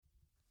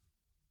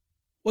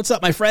What's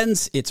up, my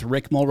friends? It's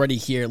Rick Mulready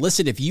here.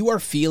 Listen, if you are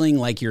feeling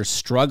like you're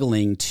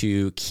struggling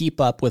to keep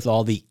up with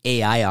all the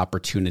AI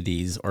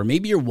opportunities, or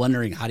maybe you're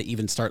wondering how to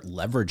even start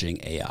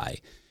leveraging AI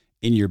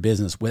in your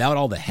business without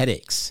all the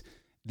headaches,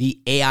 the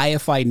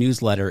AIFI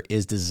newsletter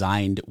is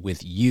designed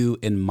with you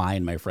in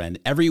mind, my friend.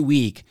 Every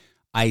week,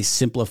 I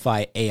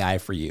simplify AI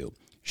for you,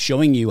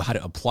 showing you how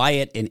to apply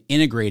it and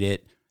integrate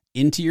it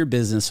into your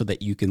business so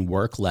that you can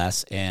work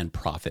less and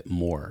profit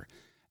more.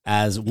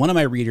 As one of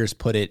my readers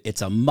put it,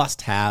 it's a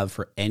must-have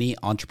for any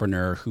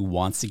entrepreneur who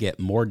wants to get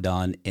more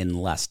done in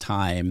less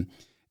time.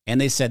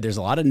 And they said there's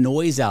a lot of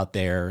noise out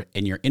there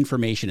and your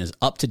information is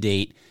up to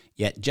date,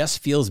 yet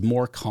just feels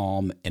more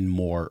calm and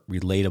more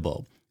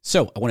relatable.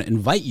 So I want to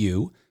invite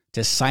you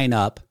to sign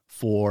up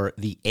for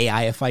the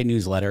AIFI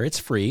newsletter. It's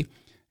free.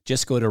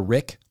 Just go to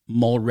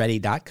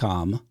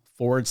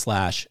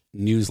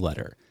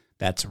rickmulready.com/newsletter.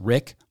 That's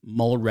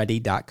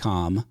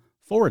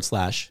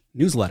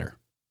rickmulready.com/newsletter.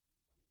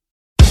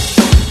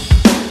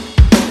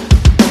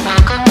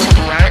 Welcome to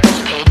the Art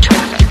of Paid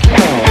Traffic.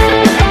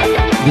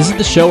 This is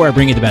the show where I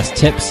bring you the best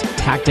tips,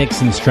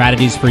 tactics, and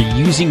strategies for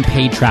using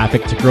paid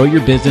traffic to grow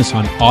your business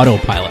on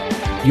autopilot.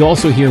 You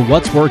also hear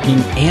what's working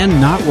and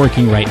not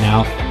working right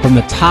now from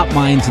the top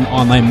minds in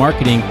online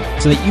marketing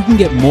so that you can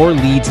get more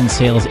leads and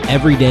sales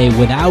every day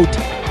without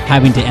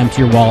having to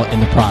empty your wallet in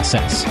the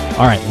process.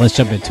 All right, let's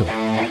jump into it.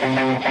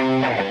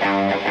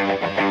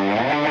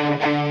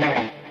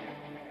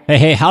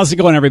 Hey, how's it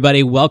going,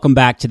 everybody? Welcome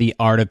back to the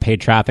Art of Paid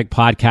Traffic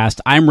podcast.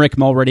 I'm Rick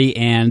Mulready,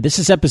 and this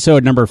is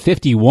episode number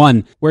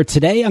 51, where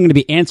today I'm going to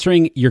be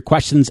answering your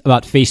questions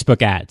about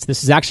Facebook ads.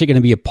 This is actually going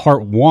to be a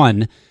part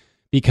one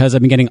because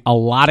I've been getting a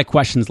lot of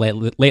questions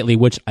lately,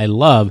 which I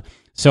love.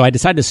 So I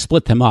decided to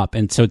split them up.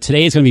 And so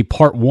today is going to be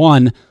part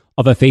one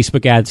of a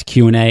Facebook ads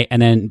Q&A.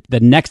 And then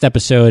the next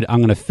episode, I'm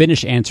going to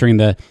finish answering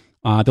the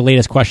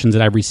latest questions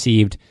that I've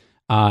received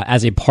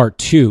as a part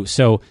two.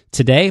 So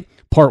today,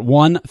 part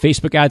one,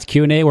 Facebook ads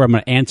Q&A, where I'm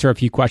going to answer a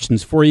few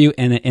questions for you.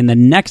 And in the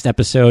next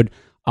episode,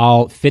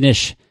 I'll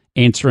finish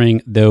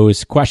answering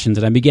those questions.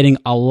 And I've been getting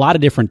a lot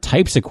of different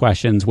types of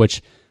questions,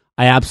 which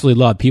I absolutely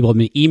love. People have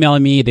been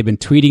emailing me, they've been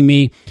tweeting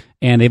me,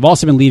 and they've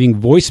also been leaving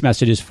voice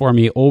messages for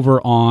me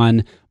over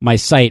on my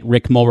site,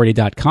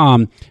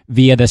 rickmulready.com,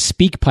 via the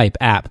SpeakPipe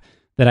app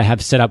that I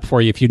have set up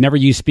for you. If you've never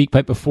used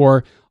SpeakPipe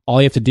before,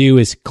 all you have to do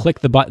is click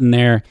the button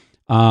there.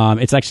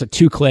 It's actually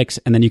 2 clicks,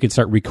 and then you can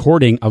start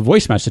recording a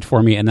voice message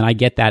for me, and then I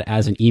get that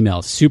as an email.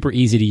 It's super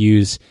easy to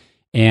use,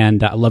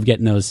 and I love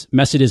getting those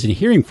messages and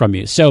hearing from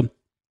you. So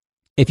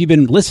if you've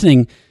been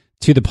listening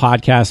to the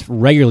podcast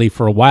regularly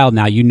for a while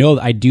now, you know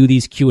that I do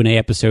these Q&A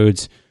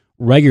episodes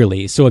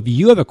regularly. So if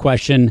you have a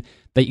question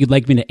that you'd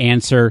like me to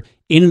answer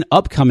in an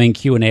upcoming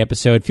Q&A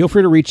episode, feel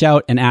free to reach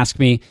out and ask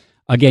me.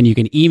 Again, you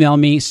can email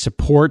me,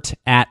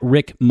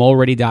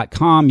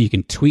 support@rickmulready.com. You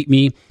can tweet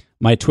me.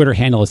 My Twitter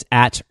handle is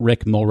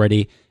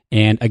 @rickmulready.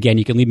 And again,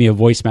 you can leave me a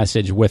voice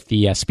message with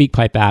the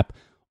SpeakPipe app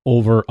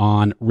over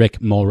on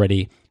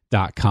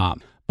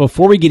rickmulready.com.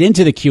 Before we get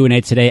into the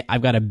Q&A today,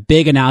 I've got a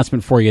big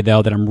announcement for you,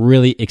 though, that I'm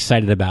really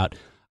excited about.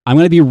 I'm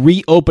going to be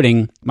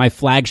reopening my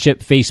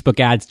flagship Facebook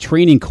ads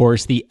training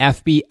course, the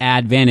FB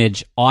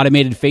Advantage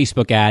Automated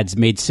Facebook Ads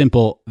Made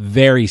Simple,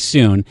 very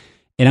soon.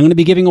 And I'm going to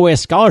be giving away a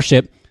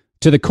scholarship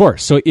to the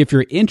course. So if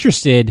you're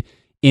interested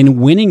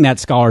in winning that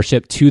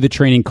scholarship to the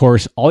training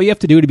course, all you have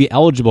to do to be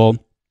eligible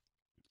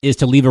is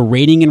to leave a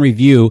rating and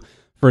review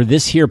for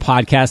this here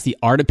podcast, The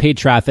Art of Paid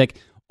Traffic,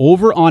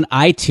 over on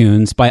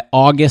iTunes by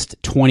August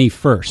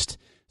 21st.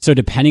 So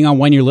depending on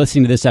when you're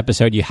listening to this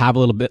episode, you have a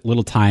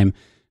little time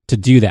to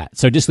do that.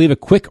 So just leave a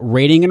quick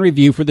rating and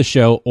review for the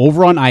show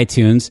over on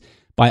iTunes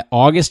by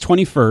August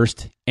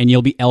 21st, and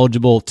you'll be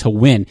eligible to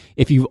win.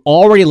 If you've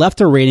already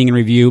left a rating and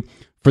review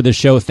for the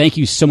show, thank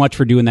you so much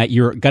for doing that.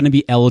 You're going to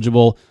be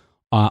eligible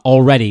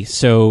already,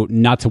 so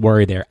not to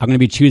worry there. I'm going to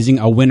be choosing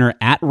a winner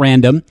at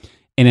random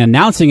and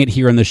announcing it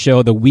here on the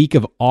show the week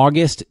of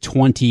August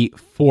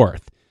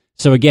 24th.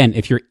 So again,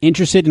 if you're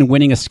interested in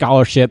winning a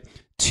scholarship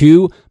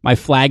to my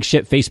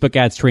flagship Facebook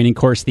ads training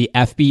course, the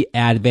FB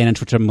Advantage,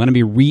 which I'm going to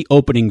be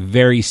reopening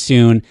very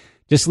soon,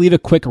 just leave a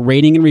quick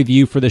rating and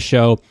review for the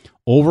show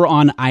over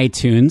on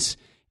iTunes,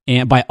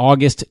 and by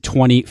August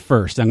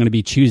 21st. I'm going to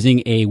be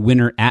choosing a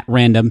winner at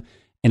random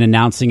and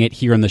announcing it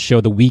here on the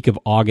show the week of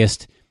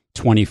August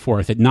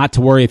 24th. And not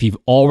to worry, if you've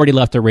already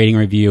left a rating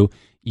review,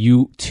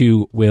 you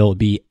too will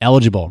be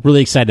eligible.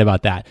 Really excited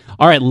about that.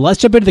 All right,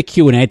 let's jump into the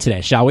Q&A today,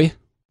 shall we?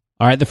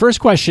 All right, the first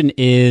question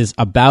is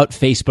about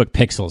Facebook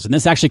pixels. And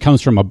this actually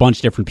comes from a bunch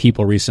of different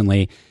people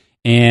recently.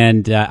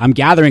 And I'm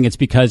gathering it's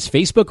because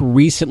Facebook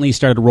recently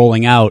started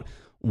rolling out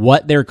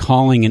what they're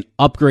calling an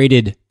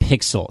upgraded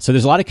pixel. So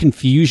there's a lot of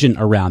confusion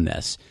around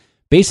this.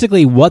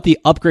 Basically, what the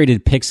upgraded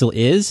pixel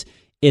is,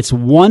 it's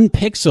one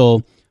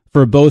pixel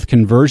for both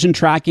conversion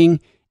tracking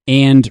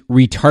and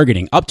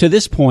retargeting. Up to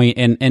this point,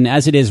 and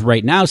as it is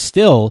right now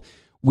still,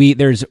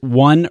 there's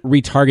one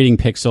retargeting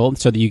pixel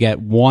so that you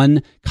get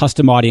one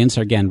custom audience,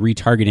 again,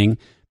 retargeting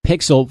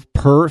pixel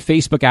per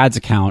Facebook ads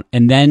account,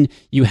 and then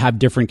you have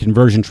different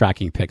conversion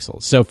tracking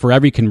pixels. So for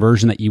every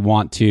conversion that you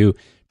want to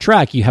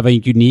track, you have a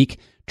unique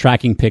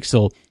tracking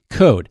pixel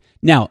code.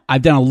 Now,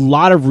 I've done a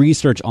lot of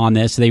research on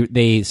this.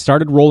 They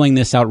started rolling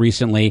this out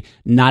recently.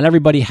 Not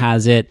everybody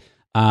has it.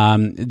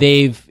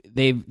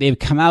 They've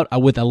come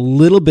out with a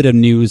little bit of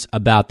news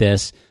about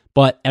this,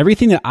 but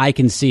everything that I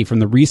can see from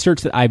the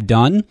research that I've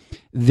done,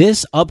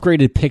 this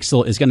upgraded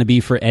pixel is going to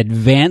be for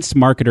advanced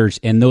marketers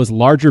and those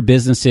larger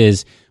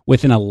businesses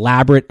with an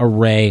elaborate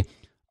array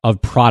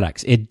of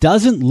products. It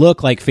doesn't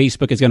look like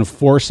Facebook is going to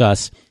force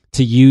us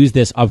to use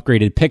this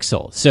upgraded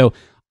pixel. So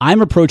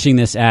I'm approaching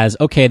this as,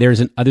 okay, there's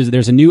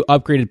a new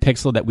upgraded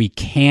pixel that we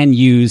can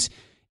use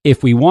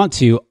if we want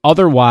to.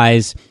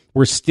 Otherwise,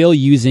 we're still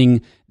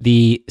using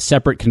the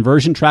separate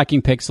conversion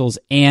tracking pixels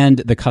and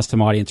the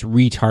custom audience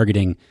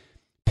retargeting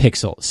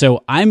pixel.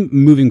 So I'm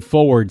moving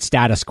forward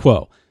status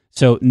quo.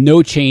 So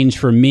no change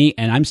for me,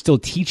 and I'm still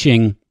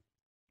teaching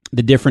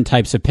the different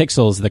types of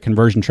pixels, the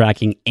conversion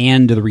tracking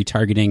and the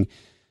retargeting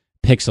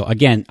pixel.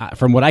 Again,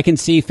 from what I can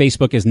see,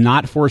 Facebook is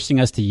not forcing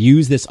us to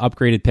use this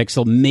upgraded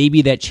pixel.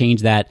 Maybe that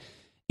change that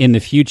in the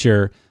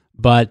future.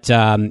 But,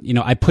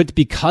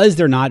 because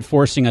they're not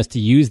forcing us to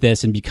use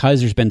this and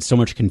because there's been so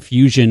much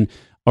confusion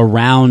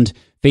around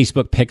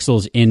Facebook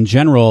pixels in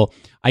general,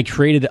 I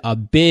created a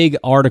big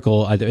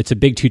article. It's a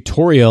big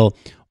tutorial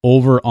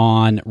over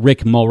on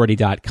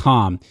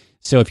rickmulready.com.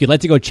 So if you'd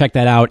like to go check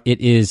that out, it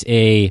is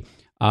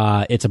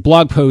it's a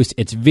blog post,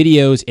 it's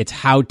videos, it's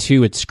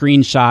how-to, it's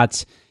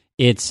screenshots,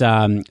 it's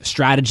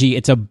strategy,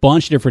 it's a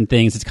bunch of different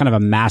things. It's kind of a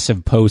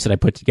massive post that I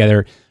put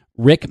together.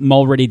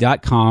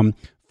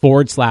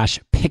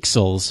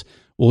 rickmulready.com/pixels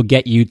will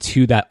get you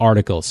to that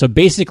article. So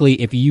basically,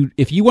 if you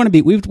want to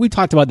be, we've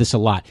talked about this a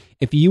lot.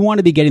 If you want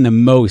to be getting the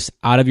most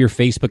out of your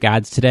Facebook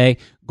ads today,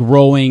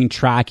 growing,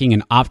 tracking,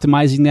 and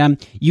optimizing them,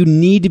 you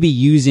need to be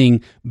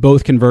using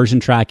both conversion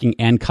tracking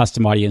and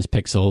custom audience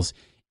pixels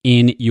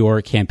in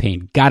your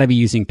campaign. Got to be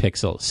using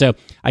pixels. So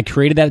I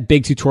created that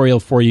big tutorial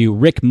for you,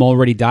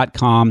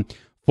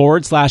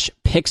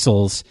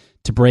 rickmulready.com/pixels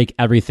to break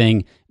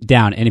everything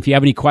down. And if you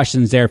have any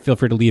questions there, feel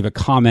free to leave a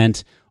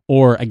comment,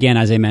 or again,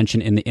 as I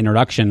mentioned in the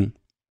introduction,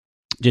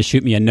 just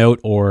shoot me a note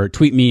or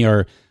tweet me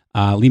or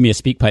leave me a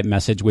SpeakPipe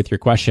message with your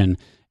question,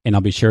 and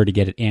I'll be sure to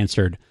get it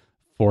answered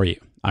for you.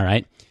 All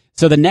right.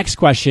 So the next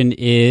question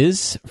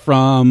is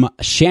from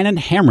Shannon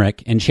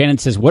Hamrick, and Shannon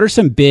says, what are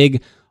some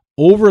big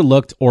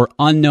overlooked or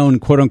unknown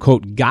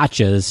quote-unquote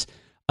gotchas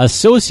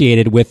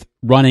associated with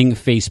running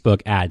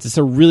Facebook ads? It's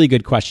a really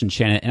good question,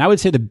 Shannon. And I would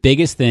say the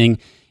biggest thing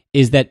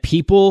is that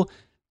people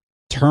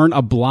turn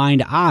a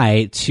blind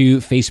eye to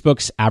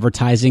Facebook's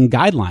advertising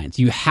guidelines.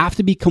 You have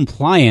to be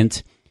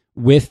compliant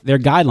with their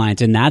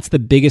guidelines, and that's the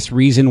biggest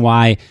reason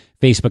why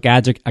Facebook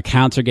ads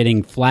accounts are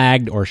getting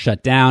flagged or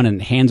shut down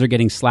and hands are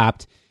getting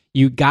slapped.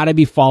 You got to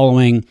be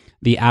following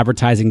the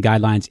advertising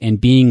guidelines and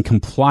being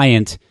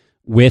compliant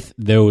with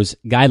those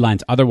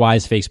guidelines.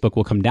 Otherwise, Facebook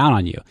will come down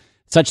on you.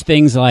 Such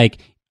things like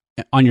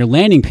on your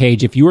landing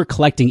page, if you are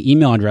collecting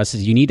email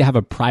addresses, you need to have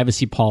a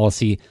privacy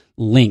policy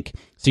link.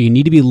 So you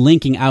need to be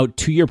linking out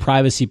to your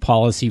privacy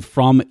policy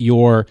from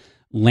your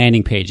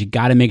landing page. You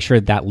got to make sure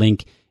that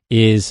link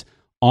is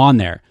on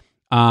there.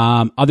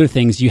 Other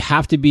things, you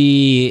have to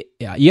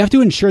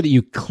ensure that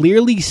you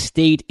clearly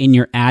state in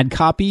your ad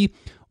copy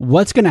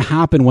what's going to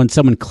happen when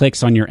someone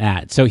clicks on your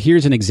ad. So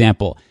here's an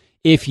example.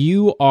 If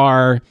you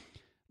are,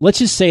 let's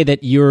just say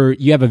that you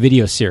have a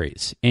video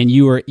series and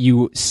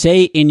you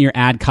say in your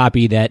ad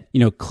copy that,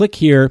 click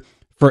here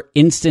for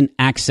instant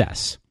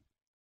access.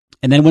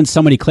 And then when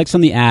somebody clicks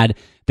on the ad,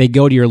 they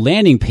go to your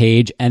landing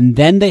page and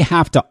then they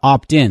have to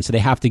opt in. So they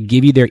have to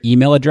give you their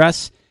email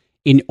address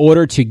in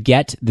order to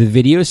get the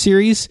video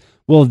series.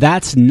 Well,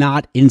 that's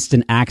not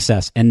instant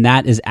access, and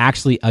that is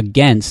actually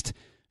against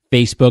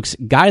Facebook's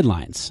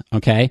guidelines,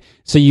 okay?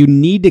 So you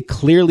need to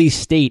clearly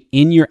state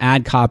in your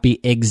ad copy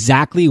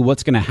exactly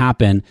what's going to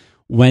happen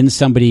when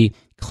somebody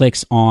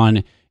clicks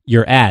on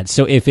your ad.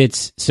 So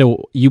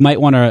you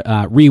might want to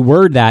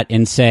reword that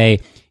and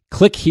say,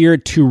 click here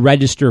to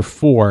register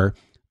for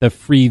the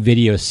free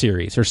video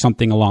series or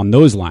something along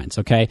those lines,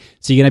 okay?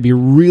 So you're going to be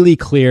really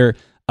clear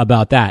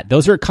about that.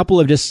 Those are a couple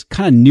of just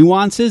kind of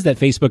nuances that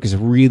Facebook is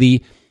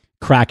really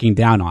cracking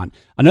down on.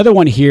 Another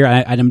one here,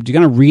 I'm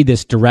going to read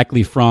this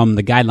directly from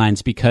the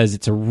guidelines because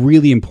it's a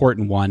really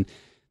important one.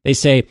 They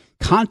say,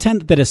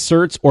 content that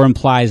asserts or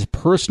implies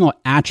personal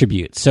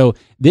attributes. So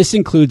this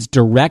includes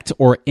direct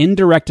or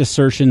indirect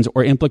assertions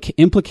or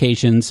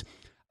implications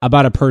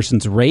about a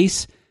person's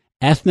race,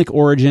 ethnic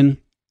origin,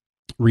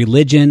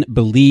 religion,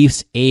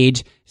 beliefs,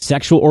 age,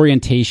 sexual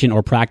orientation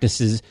or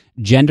practices,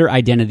 gender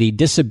identity,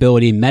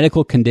 disability,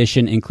 medical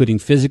condition, including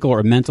physical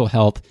or mental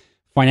health,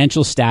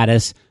 financial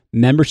status,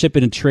 membership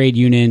in a trade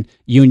union,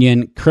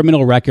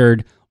 criminal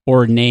record,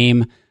 or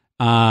name,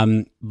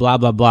 blah,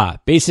 blah, blah.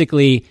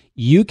 Basically,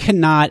 you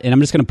cannot, and I'm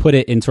just going to put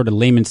it in sort of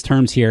layman's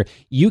terms here,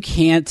 you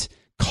can't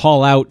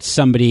call out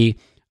somebody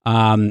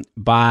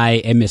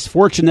by a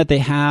misfortune that they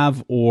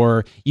have,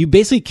 or you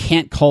basically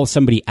can't call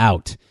somebody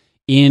out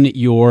in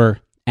your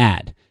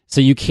ad.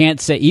 So you can't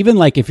say, even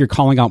like if you're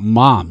calling out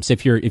moms,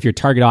 if your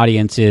target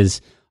audience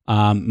is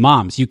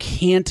moms, you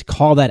can't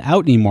call that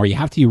out anymore. You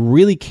have to be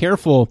really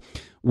careful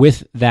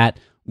with that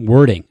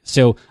wording.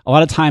 So a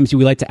lot of times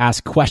we like to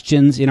ask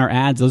questions in our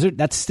ads.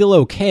 That's still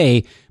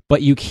okay,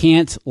 but you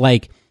can't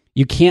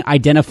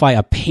identify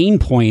a pain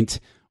point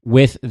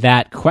with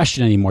that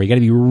question anymore. You got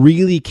to be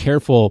really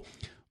careful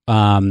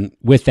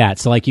with that.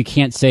 So like you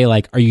can't say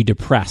like, are you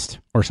depressed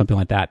or something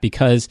like that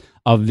because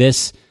of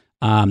this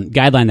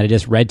guideline that I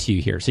just read to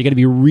you here. So you got to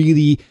be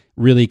really,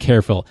 really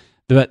careful.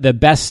 The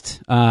best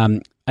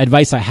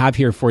advice I have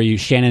here for you,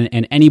 Shannon,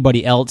 and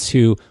anybody else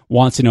who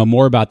wants to know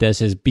more about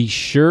this is be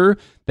sure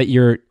that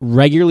you're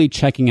regularly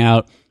checking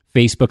out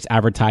Facebook's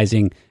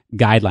advertising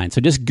guidelines.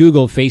 So just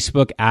Google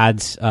Facebook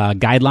ads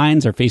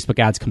guidelines or Facebook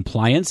ads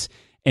compliance,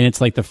 and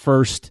it's like the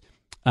first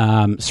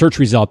search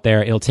result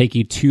there. It'll take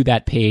you to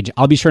that page.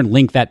 I'll be sure and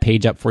link that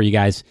page up for you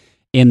guys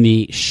in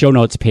the show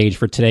notes page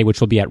for today, which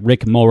will be at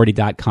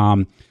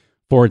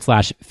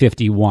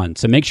rickmulready.com/51.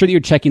 So make sure that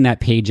you're checking that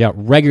page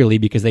out regularly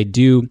because they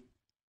do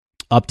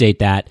update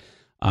that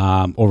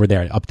over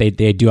there.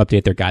 They do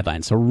update their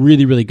guidelines. So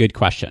really, really good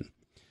question.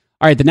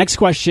 All right, the next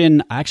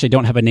question, I actually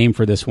don't have a name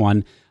for this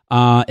one.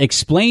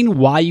 Explain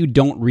why you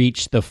don't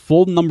reach the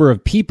full number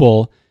of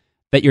people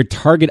that your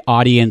target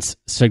audience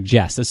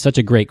suggests. That's such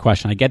a great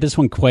question. I get this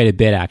one quite a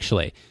bit,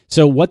 actually.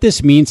 So what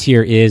this means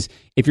here is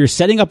if you're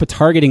setting up a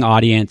targeting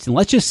audience, and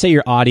let's just say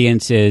your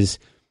audience is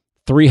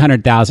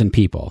 300,000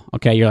 people.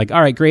 Okay, you're like,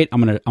 all right, great.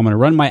 I'm gonna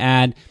run my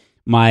ad.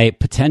 My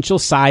potential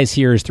size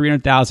here is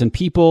 300,000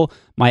 people.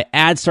 My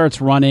ad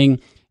starts running,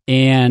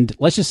 and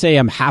let's just say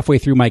I'm halfway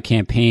through my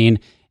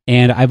campaign,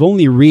 and I've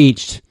only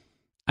reached,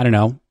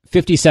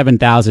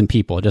 57,000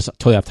 people, just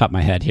totally off the top of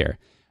my head here.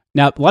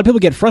 Now, a lot of people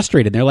get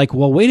frustrated. They're like,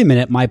 well, wait a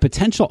minute. My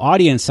potential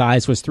audience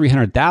size was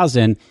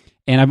 300,000,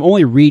 and I've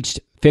only reached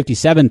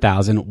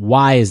 57,000.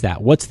 Why is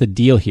that? What's the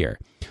deal here?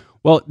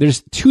 Well,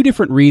 there's two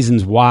different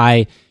reasons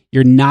why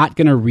you're not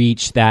going to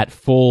reach that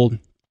full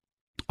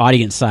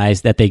audience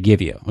size that they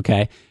give you,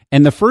 okay?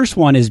 And the first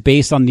one is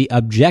based on the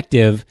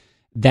objective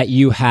that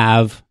you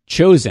have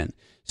chosen.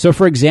 So,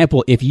 for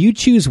example, if you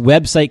choose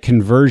website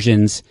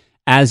conversions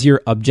as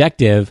your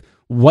objective,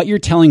 what you're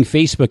telling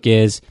Facebook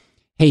is,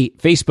 hey,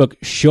 Facebook,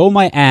 show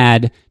my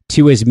ad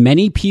to as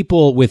many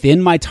people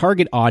within my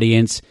target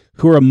audience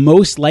who are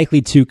most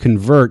likely to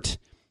convert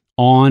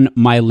on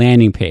my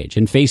landing page.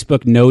 And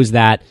Facebook knows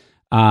that,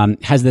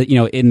 has the,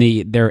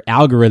 in their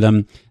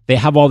algorithm, they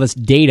have all this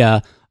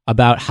data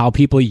about how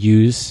people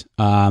use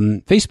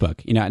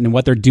Facebook, and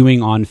what they're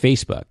doing on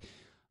Facebook.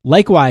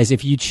 Likewise,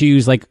 if you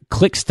choose like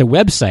clicks to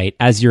website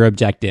as your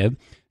objective,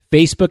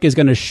 Facebook is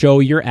going to show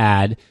your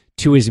ad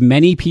to as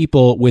many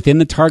people within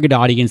the target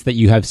audience that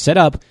you have set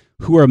up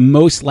who are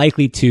most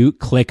likely to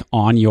click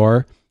on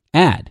your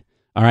ad.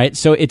 All right.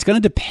 So it's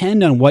going to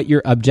depend on what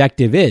your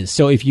objective is.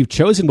 So if you've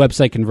chosen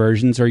website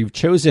conversions or you've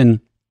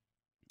chosen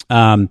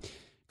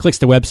clicks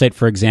to website,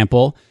 for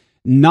example,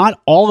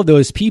 not all of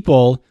those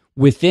people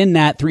within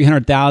that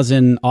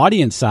 300,000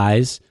 audience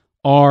size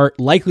are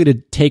likely to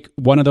take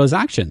one of those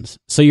actions.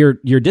 So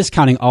you're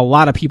discounting a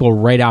lot of people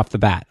right off the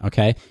bat.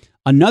 Okay.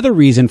 Another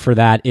reason for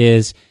that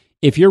is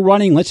if you're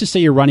running, let's just say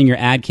you're running your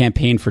ad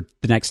campaign for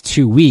the next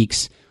 2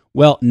 weeks.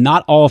 Well,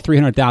 not all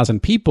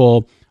 300,000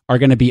 people are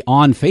going to be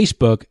on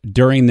Facebook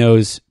during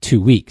those 2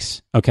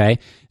 weeks. Okay.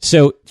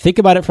 So think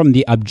about it from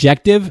the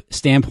objective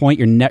standpoint.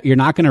 You're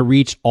not going to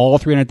reach all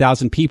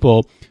 300,000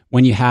 people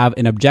when you have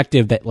an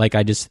objective that, like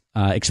I just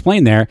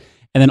explained there.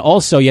 And then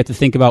also you have to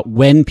think about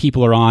when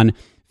people are on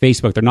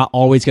Facebook. They're not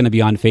always going to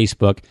be on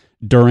Facebook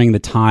during the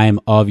time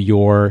of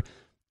your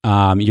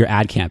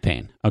ad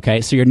campaign.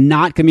 Okay. So you're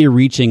not going to be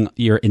reaching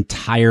your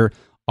entire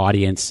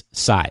audience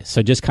size.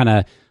 So just kind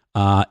of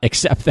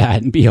accept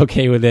that and be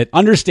okay with it.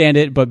 Understand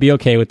it, but be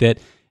okay with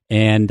it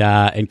and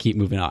keep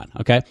moving on.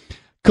 Okay.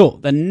 Cool.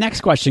 The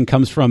next question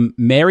comes from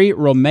Mary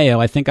Romeo.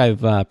 I think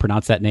I've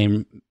pronounced that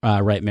name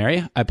right,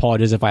 Mary. I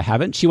apologize if I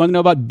haven't. She wanted to know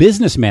about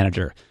Business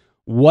Manager.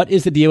 What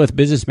is the deal with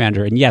Business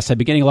Manager? And yes, I've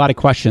been getting a lot of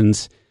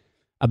questions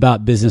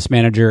about Business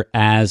Manager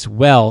as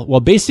well.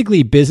 Well,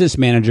 basically, Business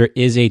Manager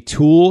is a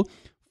tool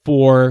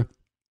for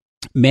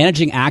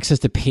managing access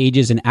to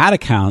pages and ad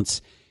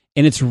accounts,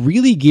 and it's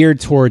really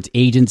geared towards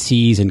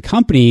agencies and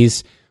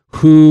companies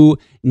who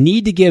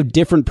need to give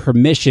different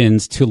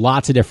permissions to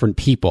lots of different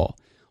people.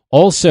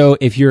 Also,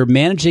 if you're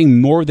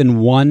managing more than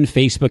one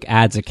Facebook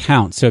ads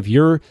account, so if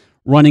you're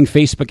running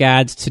Facebook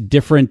ads to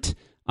different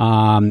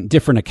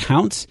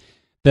accounts,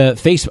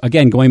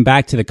 again, going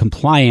back to the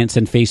compliance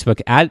and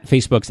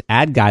Facebook's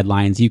ad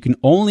guidelines, you can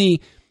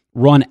only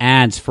run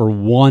ads for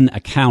one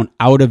account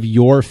out of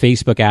your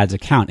Facebook ads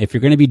account. If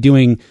you're going to be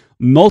doing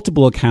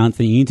multiple accounts,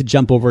 then you need to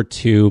jump over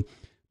to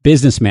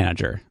Business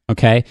Manager.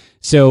 Okay.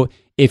 So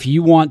if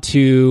you want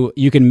to,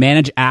 you can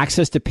manage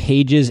access to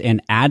pages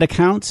and ad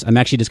accounts. I'm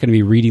actually just going to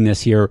be reading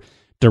this here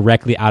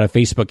directly out of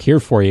Facebook here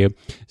for you.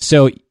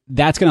 So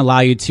that's going to allow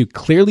you to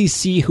clearly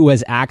see who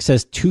has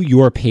access to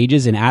your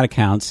pages and ad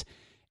accounts.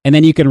 And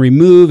then you can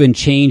remove and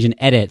change and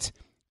edit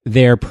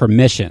their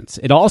permissions.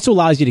 It also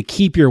allows you to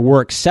keep your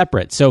work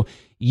separate. So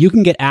you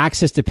can get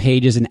access to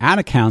pages and ad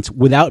accounts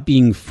without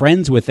being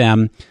friends with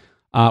them,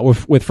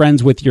 with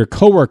friends with your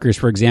coworkers,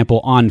 for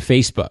example, on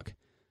Facebook.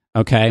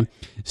 Okay.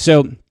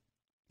 So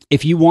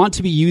if you want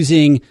to be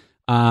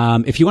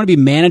if you want to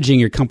be managing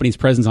your company's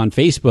presence on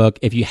Facebook,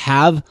 if you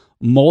have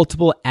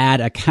multiple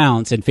ad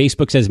accounts and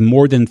Facebook says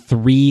more than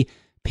 3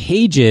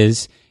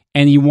 pages,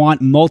 and you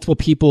want multiple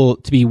people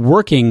to be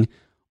working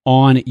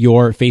on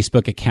your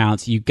Facebook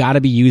accounts, you got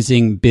to be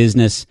using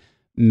Business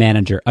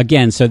Manager.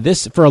 Again, so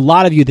this, for a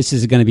lot of you, this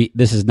is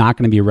not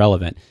going to be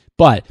relevant.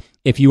 But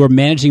if you are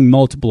managing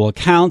multiple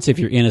accounts, if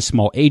you're in a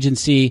small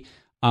agency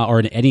or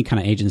in any kind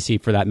of agency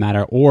for that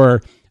matter,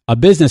 or a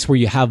business where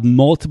you have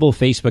multiple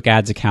Facebook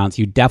ads accounts,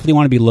 you definitely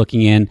want to be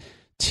looking in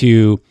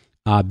to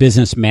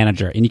Business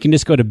Manager. And you can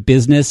just go to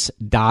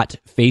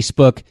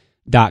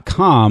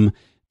business.facebook.com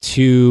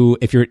to,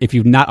 if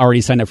you've not already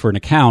signed up for an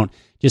account,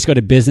 just go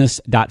to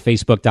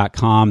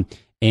business.facebook.com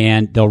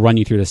and they'll run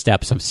you through the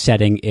steps of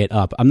setting it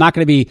up. I'm not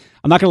going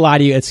to lie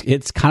to you.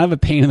 It's kind of a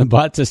pain in the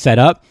butt to set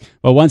up,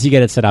 but once you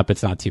get it set up,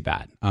 it's not too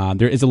bad.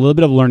 There is a little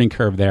bit of a learning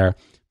curve there,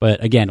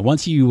 but again,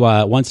 once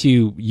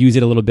you use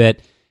it a little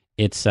bit,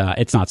 it's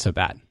not so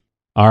bad.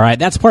 All right,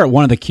 that's part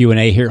 1 of the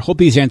Q&A here. Hope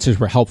these answers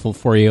were helpful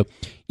for you.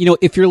 You know,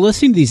 if you're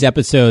listening to these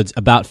episodes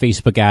about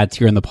Facebook ads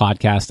here in the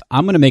podcast,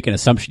 I'm going to make an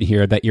assumption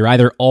here that you're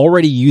either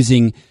already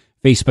using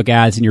Facebook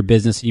ads in your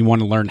business and you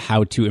want to learn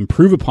how to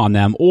improve upon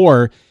them,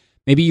 or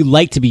maybe you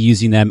like to be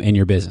using them in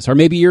your business, or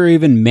maybe you're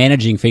even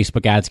managing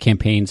Facebook ads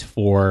campaigns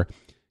for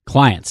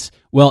clients.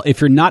 Well, if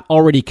you're not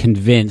already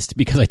convinced,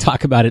 because I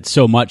talk about it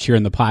so much here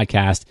in the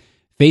podcast,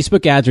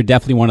 Facebook ads are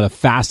definitely one of the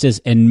fastest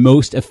and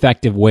most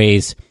effective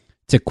ways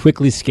to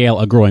quickly scale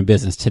a growing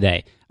business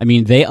today. I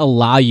mean, they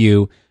allow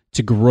you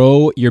to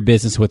grow your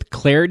business with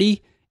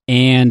clarity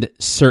and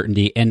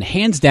certainty. And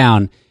hands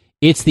down,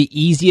 it's the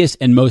easiest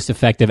and most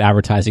effective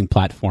advertising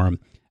platform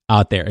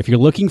out there. If you're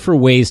looking for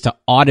ways to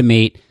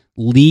automate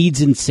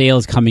leads and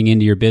sales coming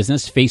into your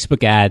business,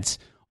 Facebook ads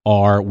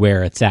are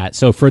where it's at.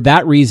 So for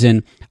that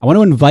reason, I want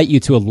to invite you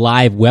to a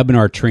live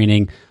webinar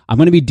training I'm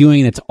going to be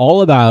doing that's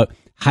all about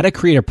how to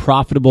create a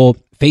profitable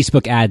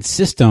Facebook ad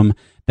system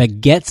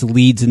that gets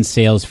leads and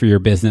sales for your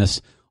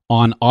business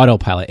on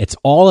autopilot. It's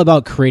all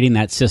about creating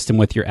that system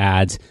with your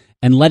ads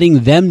and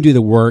letting them do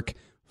the work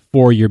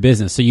for your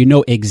business, so you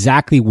know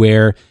exactly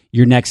where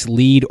your next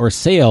lead or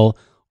sale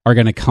are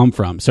going to come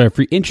from. So if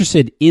you're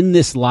interested in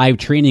this live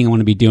training I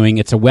want to be doing,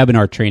 it's a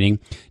webinar training,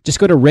 just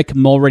go to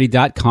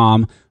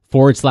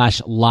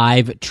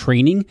rickmulready.com/live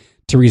training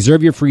to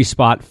reserve your free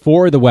spot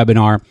for the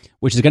webinar,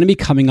 which is going to be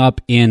coming up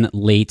in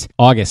late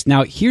August.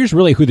 Now, here's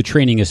really who the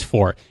training is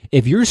for.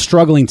 If you're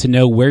struggling to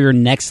know where your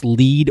next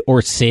lead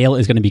or sale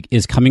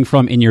is coming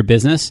from in your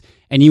business,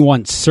 and you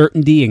want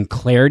certainty and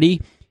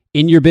clarity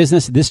in your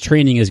business, this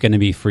training is going to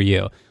be for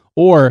you.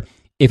 Or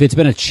if it's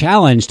been a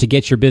challenge to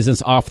get your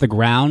business off the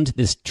ground,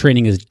 this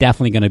training is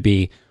definitely going to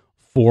be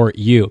for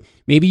you.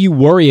 Maybe you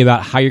worry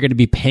about how you're going to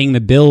be paying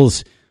the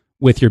bills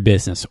with your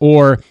business,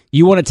 or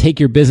you want to take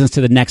your business to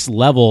the next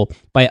level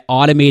by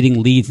automating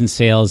leads and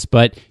sales,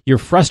 but you're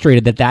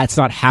frustrated that that's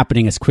not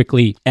happening as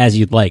quickly as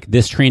you'd like.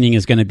 This training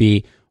is going to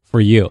be for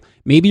you.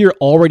 Maybe you're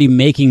already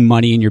making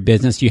money in your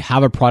business, you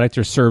have a product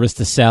or service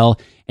to sell,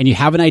 and you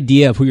have an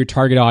idea of who your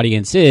target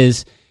audience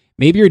is.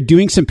 Maybe you're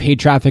doing some paid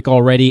traffic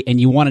already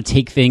and you want to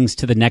take things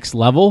to the next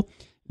level.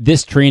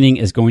 This training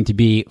is going to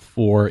be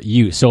for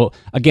you. So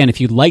again,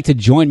 if you'd like to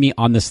join me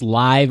on this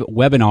live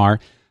webinar,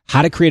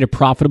 how to create a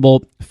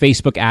profitable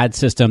Facebook ad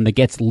system that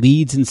gets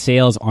leads and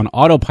sales on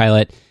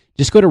autopilot,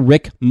 just go to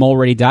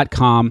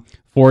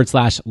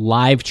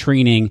rickmulready.com/live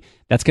training.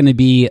 That's going to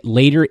be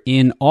later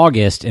in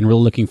August, and we're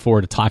looking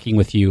forward to talking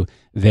with you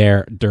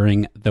there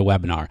during the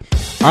webinar.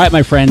 All right,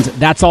 my friends,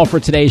 that's all for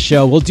today's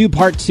show. We'll do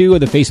part 2 of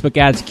the Facebook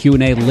ads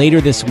Q&A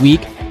later this week,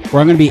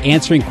 where I'm going to be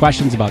answering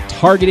questions about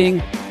targeting,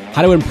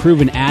 how to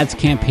improve an ads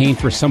campaign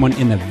for someone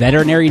in the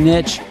veterinary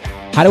niche,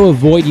 how to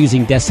avoid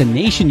using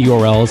destination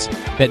URLs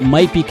that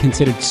might be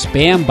considered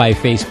spam by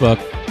Facebook,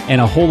 and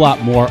a whole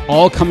lot more,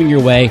 all coming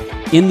your way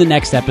in the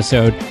next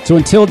episode. So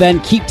until then,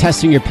 keep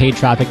testing your paid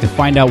traffic to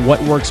find out what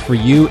works for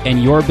you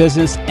and your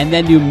business, and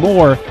then do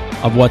more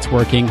of what's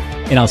working.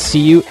 And I'll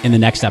see you in the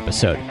next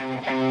episode.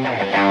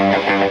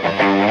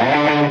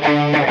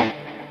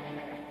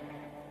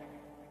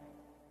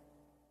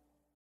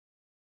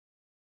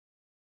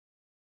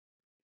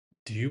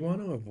 Do you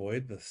want to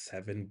avoid the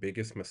 7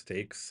 biggest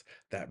mistakes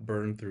that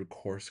burn through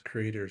course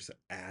creators'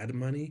 ad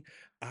money?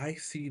 I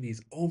see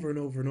these over and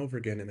over and over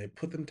again, and I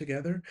put them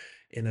together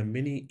in a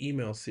mini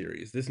email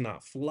series. This is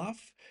not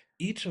fluff.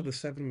 Each of the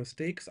 7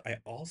 mistakes, I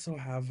also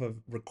have a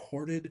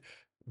recorded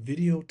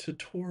video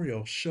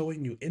tutorial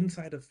showing you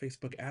inside of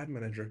Facebook Ad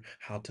Manager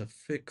how to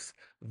fix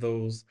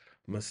those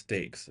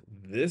mistakes.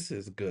 This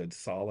is good,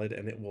 solid,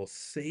 and it will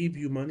save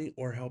you money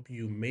or help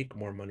you make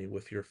more money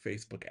with your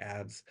Facebook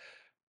ads.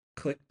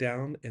 Click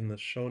down in the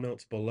show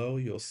notes below.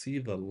 You'll see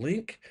the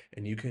link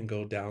and you can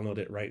go download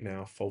it right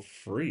now for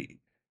free.